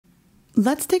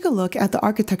Let's take a look at the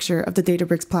architecture of the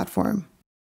Databricks platform.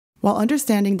 While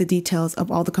understanding the details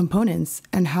of all the components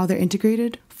and how they're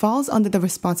integrated falls under the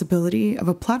responsibility of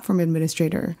a platform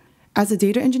administrator, as a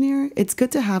data engineer, it's good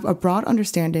to have a broad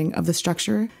understanding of the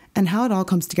structure and how it all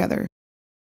comes together.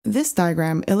 This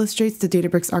diagram illustrates the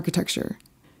Databricks architecture.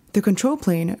 The control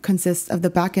plane consists of the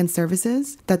backend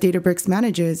services that Databricks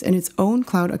manages in its own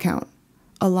cloud account,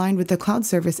 aligned with the cloud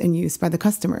service in use by the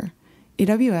customer,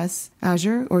 AWS,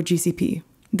 Azure, or GCP.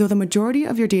 Though the majority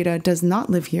of your data does not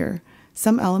live here,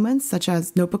 some elements such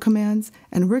as notebook commands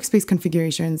and workspace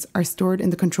configurations are stored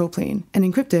in the control plane and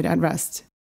encrypted at rest.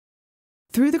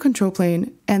 Through the control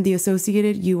plane and the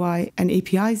associated UI and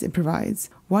APIs it provides,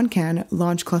 one can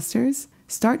launch clusters,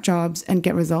 start jobs and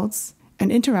get results,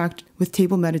 and interact with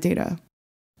table metadata.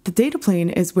 The data plane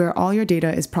is where all your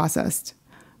data is processed.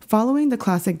 Following the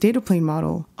classic data plane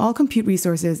model, all compute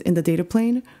resources in the data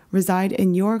plane reside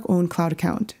in your own cloud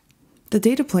account. The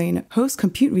data plane hosts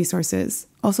compute resources,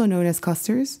 also known as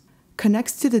clusters,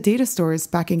 connects to the data stores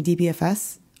backing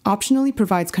DBFS, optionally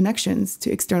provides connections to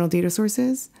external data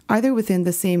sources, either within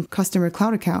the same customer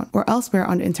cloud account or elsewhere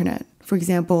on the internet, for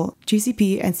example,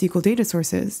 GCP and SQL data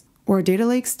sources, or data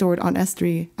lakes stored on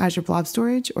S3, Azure Blob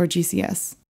Storage, or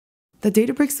GCS. The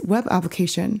Databricks web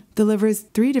application delivers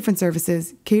 3 different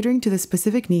services catering to the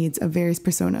specific needs of various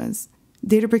personas: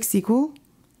 Databricks SQL,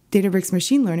 Databricks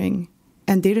Machine Learning,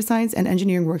 and Data Science and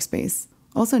Engineering Workspace,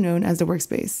 also known as the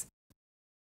Workspace.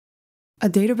 A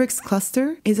Databricks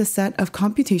cluster is a set of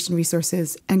computation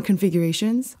resources and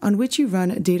configurations on which you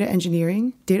run data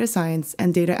engineering, data science,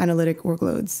 and data analytic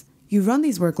workloads. You run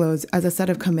these workloads as a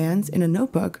set of commands in a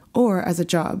notebook or as a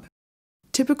job.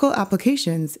 Typical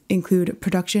applications include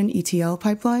production ETL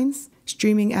pipelines,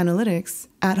 streaming analytics,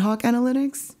 ad hoc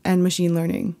analytics, and machine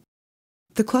learning.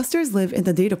 The clusters live in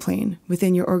the data plane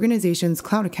within your organization's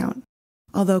cloud account,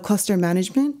 although cluster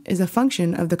management is a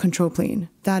function of the control plane,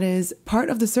 that is, part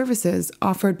of the services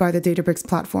offered by the Databricks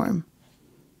platform.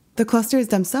 The clusters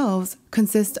themselves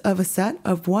consist of a set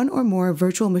of one or more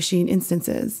virtual machine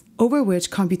instances over which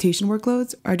computation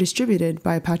workloads are distributed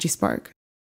by Apache Spark.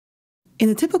 In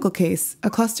the typical case,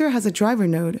 a cluster has a driver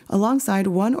node alongside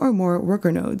one or more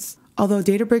worker nodes, although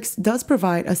Databricks does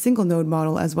provide a single node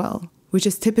model as well, which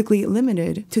is typically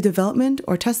limited to development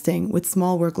or testing with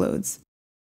small workloads.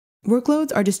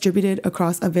 Workloads are distributed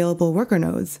across available worker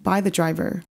nodes by the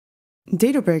driver.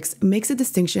 Databricks makes a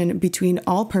distinction between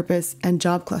all-purpose and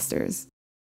job clusters.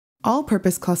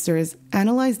 All-purpose clusters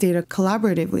analyze data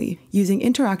collaboratively using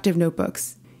interactive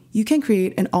notebooks. You can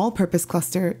create an all-purpose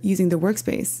cluster using the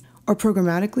workspace, or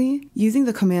programmatically using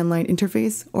the command line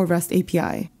interface or REST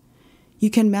API. You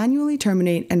can manually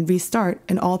terminate and restart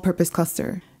an all-purpose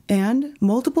cluster, and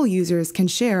multiple users can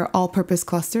share all-purpose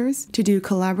clusters to do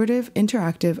collaborative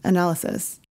interactive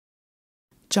analysis.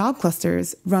 Job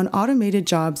clusters run automated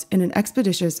jobs in an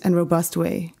expeditious and robust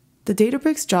way. The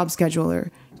Databricks Job Scheduler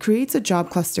creates a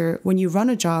job cluster when you run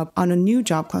a job on a new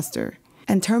job cluster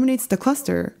and terminates the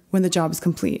cluster when the job is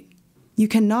complete. You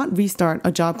cannot restart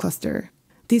a job cluster.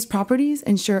 These properties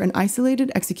ensure an isolated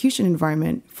execution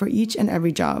environment for each and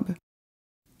every job.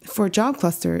 For job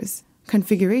clusters,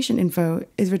 configuration info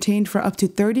is retained for up to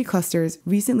 30 clusters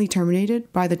recently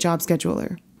terminated by the job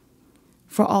scheduler.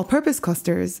 For all-purpose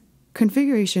clusters,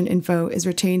 configuration info is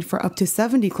retained for up to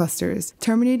 70 clusters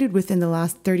terminated within the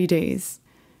last 30 days.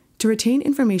 To retain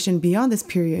information beyond this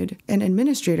period, an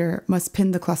administrator must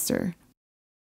pin the cluster.